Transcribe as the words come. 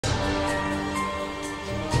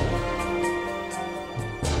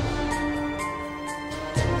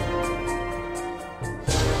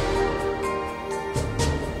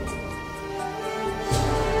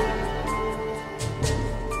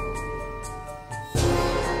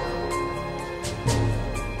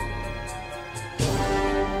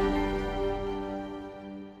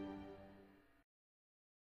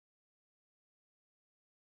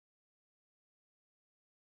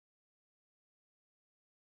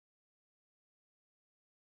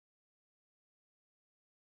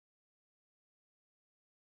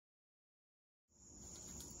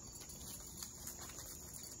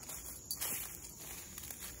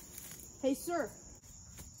Hey, sir.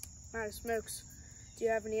 Nice smokes. Do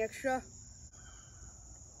you have any extra?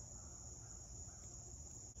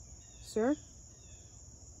 Sir?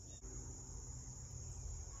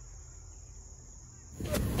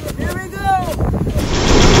 Here we go!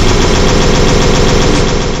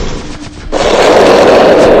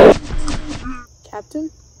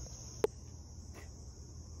 Captain?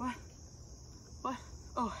 What?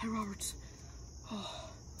 Oh, hey, Roberts. Oh.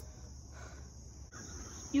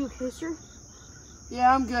 You okay, sir?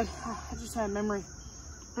 Yeah, I'm good. I just had a memory.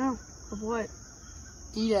 Oh, of what?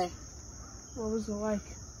 D-Day. What was it like?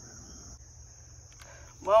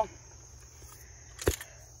 Well,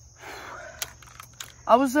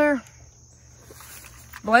 I was there.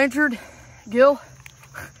 Blanchard, Gill,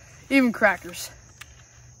 even Crackers.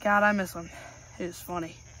 God, I miss them. It was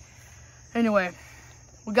funny. Anyway,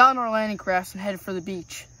 we got on our landing crafts and headed for the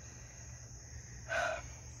beach.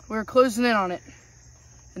 We were closing in on it.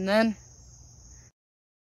 And then...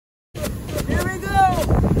 here we go!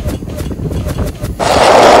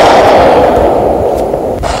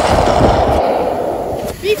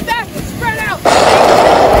 Be fast and spread out!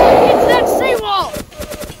 It's that seawall!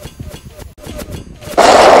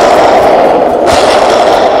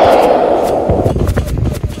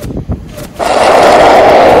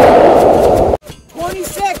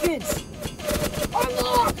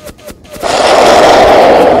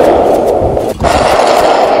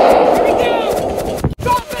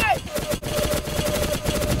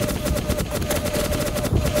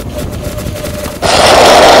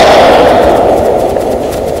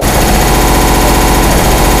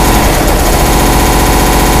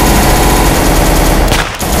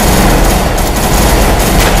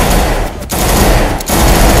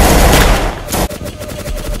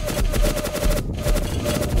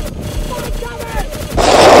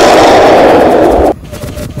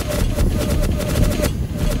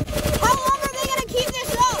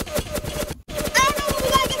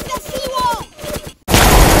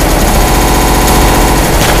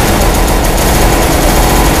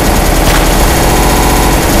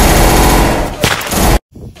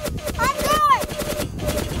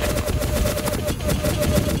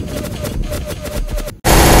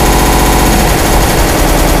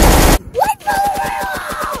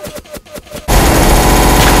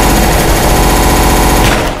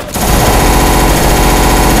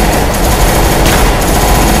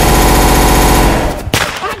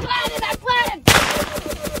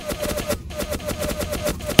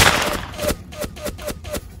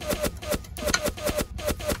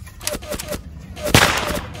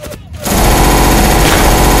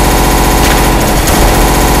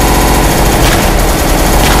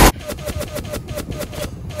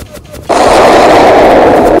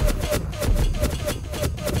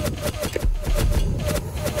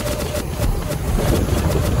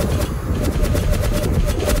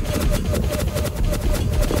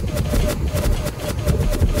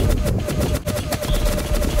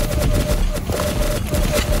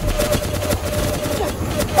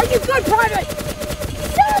 Good private!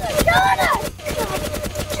 They're killing us!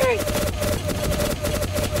 Jeez.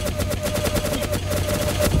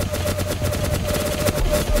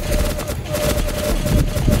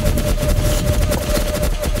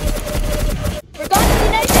 We're going to the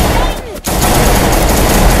nation!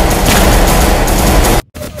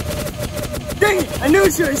 Dang it! I knew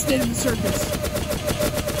it should have stayed in the circus.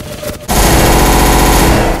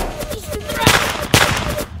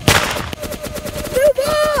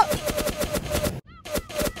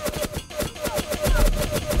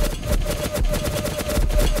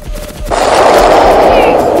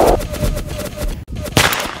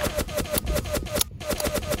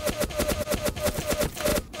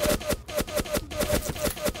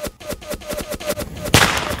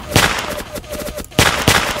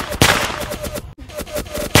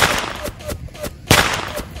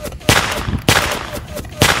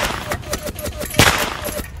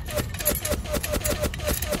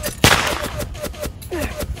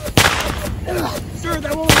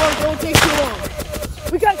 It won't take too long.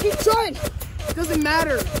 We gotta keep trying. It doesn't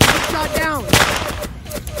matter. Get shot down.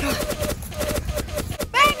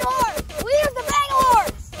 Bangalore! We have the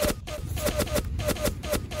Bangalores!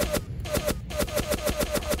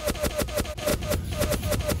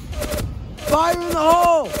 Fire in the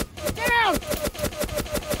hole! Down!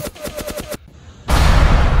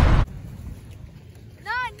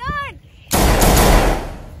 9-9!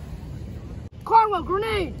 Carwell,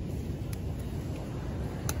 grenade!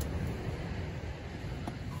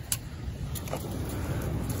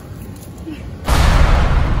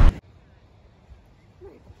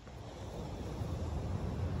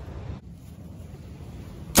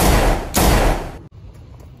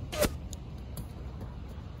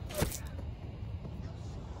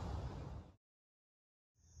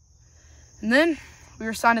 And then we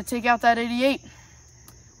were assigned to take out that 88.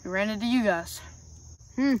 We ran into you guys.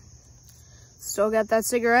 Still got that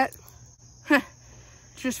cigarette?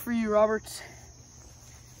 Just for you, Roberts.